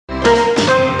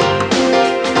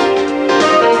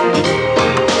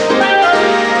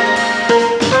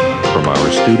From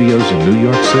our studios in New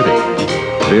York City,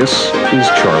 this is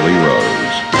Charlie Rose.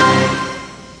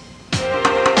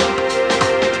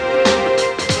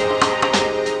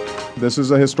 This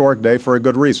is a historic day for a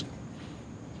good reason.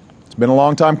 It's been a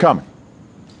long time coming.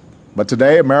 But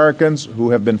today, Americans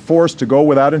who have been forced to go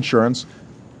without insurance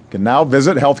can now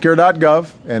visit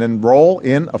healthcare.gov and enroll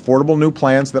in affordable new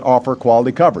plans that offer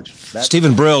quality coverage.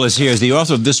 Stephen Brill is here as the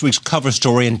author of this week's cover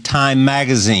story in Time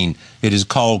magazine. It is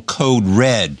called Code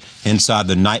Red, inside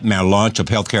the nightmare launch of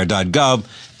healthcare.gov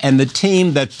and the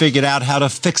team that figured out how to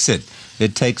fix it.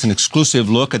 It takes an exclusive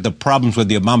look at the problems with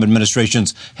the Obama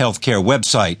administration's healthcare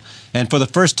website. And for the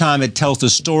first time, it tells the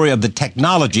story of the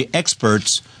technology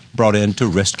experts brought in to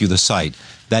rescue the site.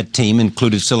 That team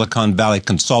included Silicon Valley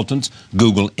consultants,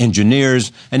 Google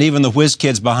engineers, and even the whiz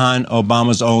kids behind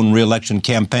Obama's own re-election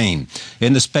campaign.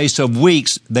 In the space of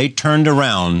weeks, they turned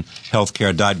around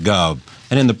healthcare.gov.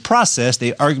 And in the process,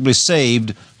 they arguably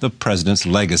saved the president's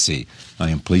legacy. I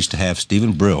am pleased to have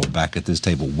Stephen Brill back at this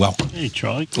table. Welcome. Hey,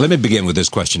 Charlie. Let me begin with this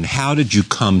question. How did you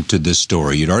come to this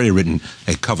story? You'd already written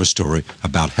a cover story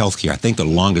about healthcare. I think the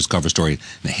longest cover story in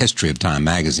the history of Time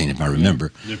magazine, if I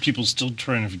remember. There are people still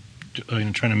trying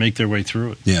to make their way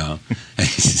through it. Yeah. I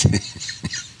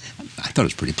thought it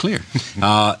was pretty clear.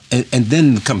 And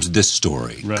then comes this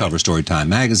story, right. Cover story, Time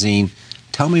magazine.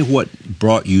 Tell me what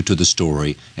brought you to the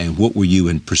story and what were you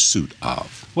in pursuit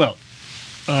of? Well,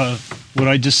 what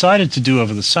I decided to do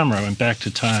over the summer, I went back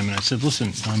to Time and I said,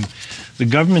 listen, the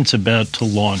government's about to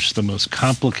launch the most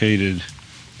complicated,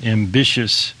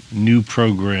 ambitious new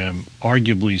program,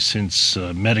 arguably since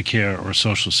Medicare or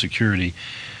Social Security.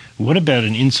 What about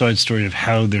an inside story of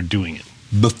how they're doing it?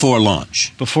 Before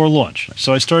launch. Before launch.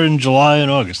 So I started in July and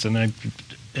August, and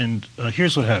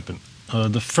here's what happened.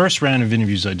 The first round of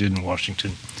interviews I did in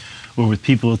Washington were with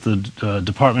people at the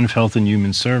Department of Health and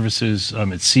Human Services, at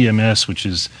CMS, which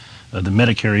is the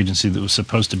Medicare agency that was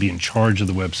supposed to be in charge of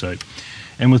the website,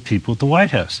 and with people at the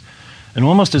White House. And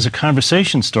almost as a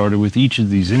conversation starter with each of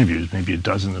these interviews, maybe a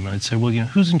dozen of them, I'd say, well,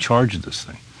 who's in charge of this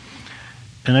thing?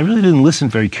 And I really didn't listen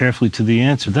very carefully to the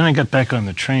answer. Then I got back on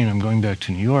the train. I'm going back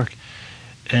to New York,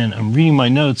 and I'm reading my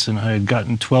notes, and I had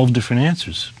gotten 12 different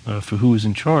answers for who was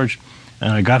in charge.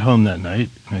 And I got home that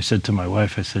night, and I said to my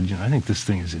wife, I said, I think this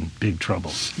thing is in big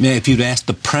trouble. Now, if you'd asked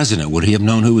the president, would he have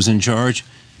known who was in charge?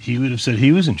 He would have said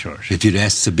he was in charge. If you'd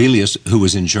asked Sebelius who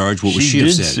was in charge, what would she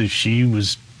have said? She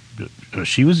was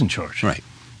in charge. Right.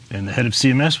 And the head of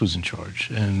CMS was in charge.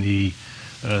 And the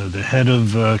head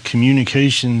of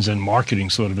communications and marketing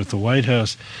sort of at the White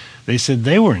House, they said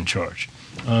they were in charge.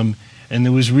 And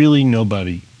there was really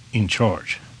nobody in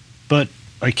charge. But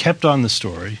I kept on the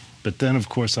story. But then, of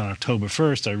course, on October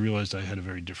 1st, I realized I had a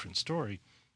very different story.